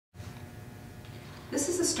This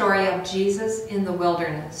is the story of Jesus in the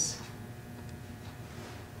wilderness.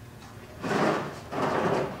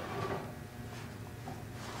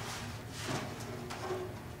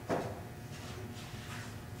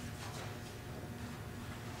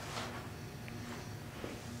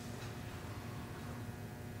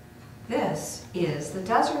 This is the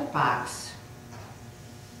desert box.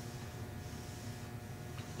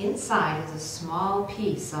 Inside is a small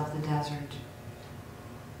piece of the desert.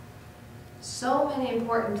 So many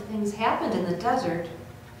important things happened in the desert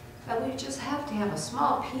that we just have to have a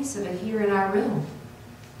small piece of it here in our room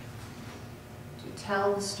to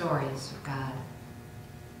tell the stories of God.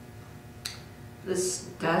 This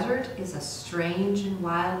desert is a strange and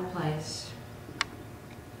wild place.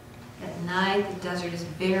 At night, the desert is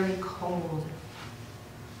very cold,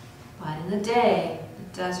 but in the day,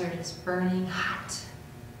 the desert is burning hot.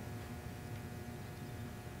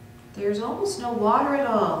 There's almost no water at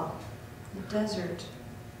all. The desert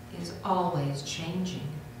is always changing.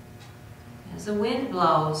 As the wind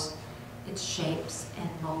blows, it shapes and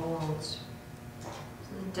molds. So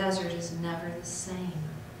the desert is never the same.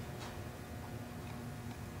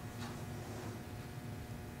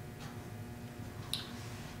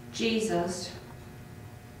 Jesus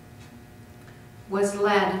was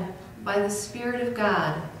led by the Spirit of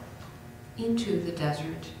God into the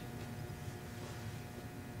desert.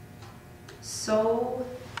 So,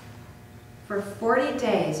 for 40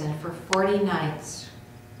 days and for 40 nights,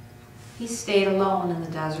 he stayed alone in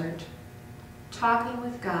the desert, talking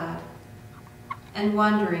with God and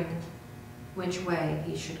wondering which way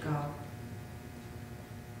he should go.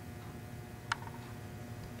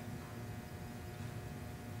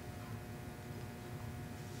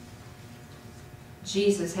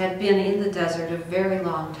 Jesus had been in the desert a very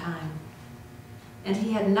long time, and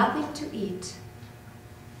he had nothing to eat.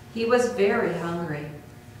 He was very hungry.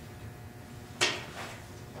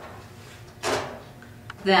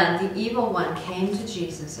 Then the evil one came to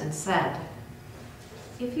Jesus and said,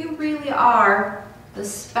 "If you really are the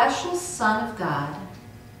special Son of God,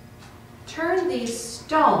 turn these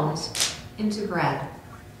stones into bread."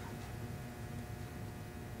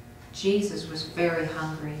 Jesus was very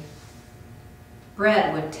hungry.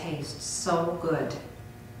 Bread would taste so good.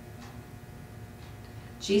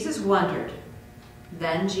 Jesus wondered.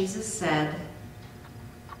 Then Jesus said,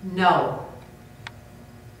 "No."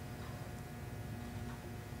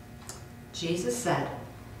 Jesus said,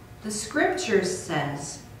 "The Scripture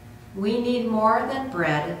says we need more than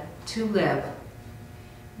bread to live.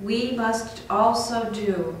 We must also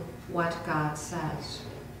do what God says."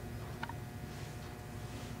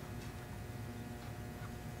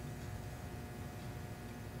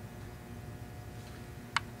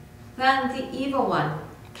 Then the evil one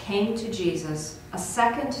came to Jesus a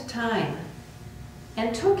second time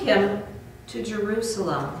and took him to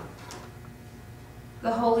Jerusalem,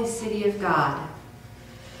 the holy city of God.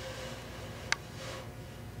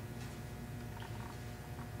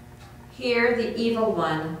 Here the evil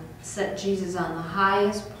one set Jesus on the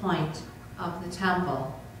highest point of the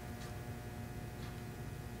temple.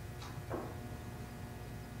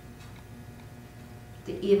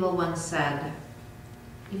 The evil one said,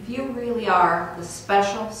 "If you really are the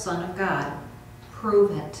special Son of God,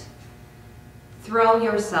 prove it. Throw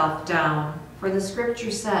yourself down, for the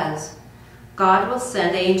Scripture says, God will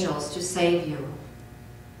send angels to save you."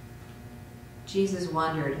 Jesus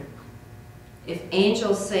wondered, if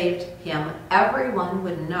angels saved him, everyone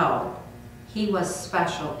would know he was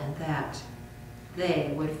special and that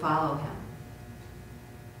they would follow him.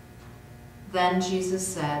 Then Jesus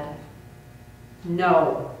said,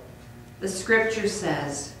 "No. The Scripture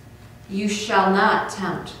says, you shall not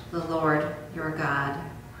tempt the Lord your God."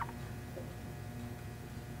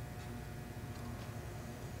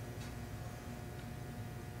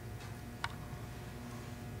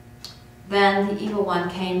 Then the evil one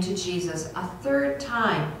came to Jesus a third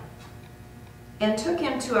time and took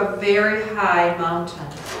him to a very high mountain.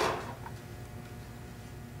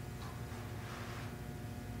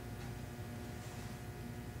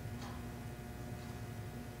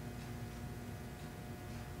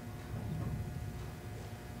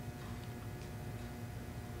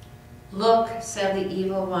 "Look," said the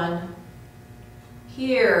evil one,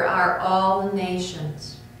 "here are all the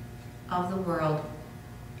nations of the world.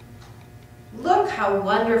 Look how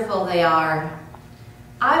wonderful they are.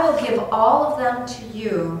 I will give all of them to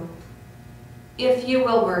you if you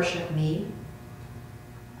will worship me."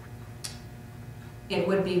 It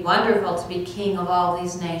would be wonderful to be king of all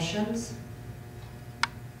these nations.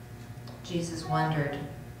 Jesus wondered.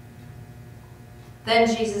 Then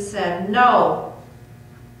Jesus said, "No.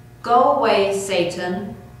 Go away,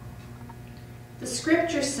 Satan. The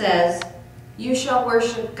scripture says, "You shall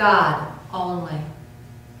worship God only."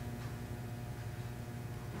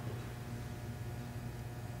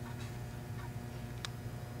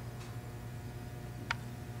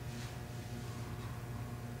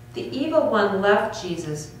 The evil one left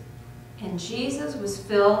Jesus, and Jesus was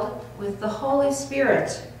filled with the Holy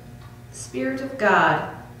Spirit, the Spirit of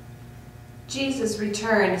God. Jesus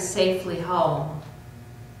returned safely home.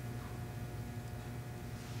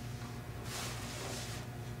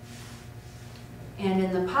 And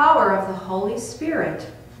in the power of the Holy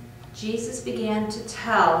Spirit, Jesus began to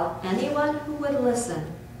tell anyone who would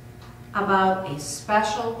listen about a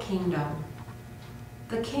special kingdom,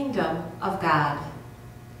 the kingdom of God.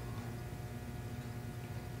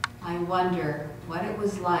 I wonder what it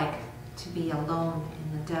was like to be alone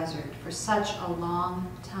in the desert for such a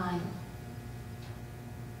long time.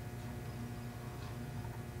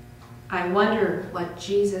 I wonder what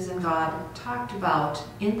Jesus and God talked about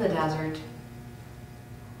in the desert.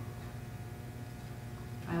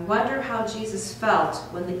 I wonder how Jesus felt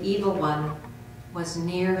when the evil one was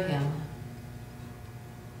near him.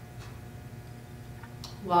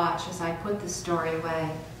 Watch as I put the story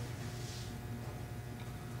away.